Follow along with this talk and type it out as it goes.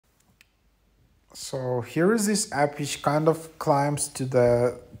So here is this app which kind of climbs to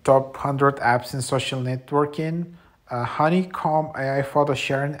the top 100 apps in social networking. Honeycomb AI photo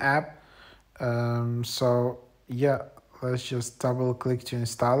sharing app. So yeah, let's just double click to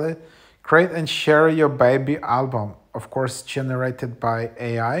install it. Create and share your baby album, of course generated by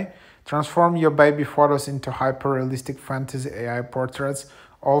AI. Transform your baby photos into hyper-realistic fantasy AI portraits,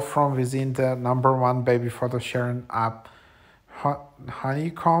 all from within the number one baby photo sharing app,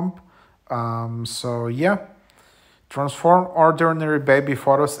 Honeycomb. So yeah, transform ordinary baby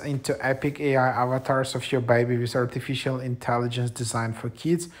photos into epic AI avatars of your baby with artificial intelligence designed for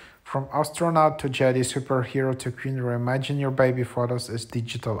kids. From astronaut to Jedi superhero to queen, reimagine your baby photos as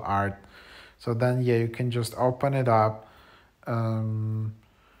digital art. So then, yeah, you can just open it up, um,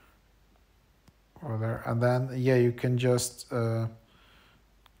 and then yeah, you can just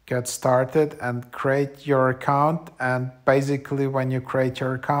get started and create your account. And basically when you create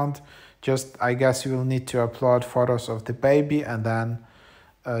your account, just I guess you will need to upload photos of the baby, and then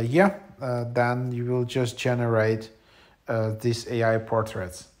then you will just generate these AI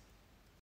portraits.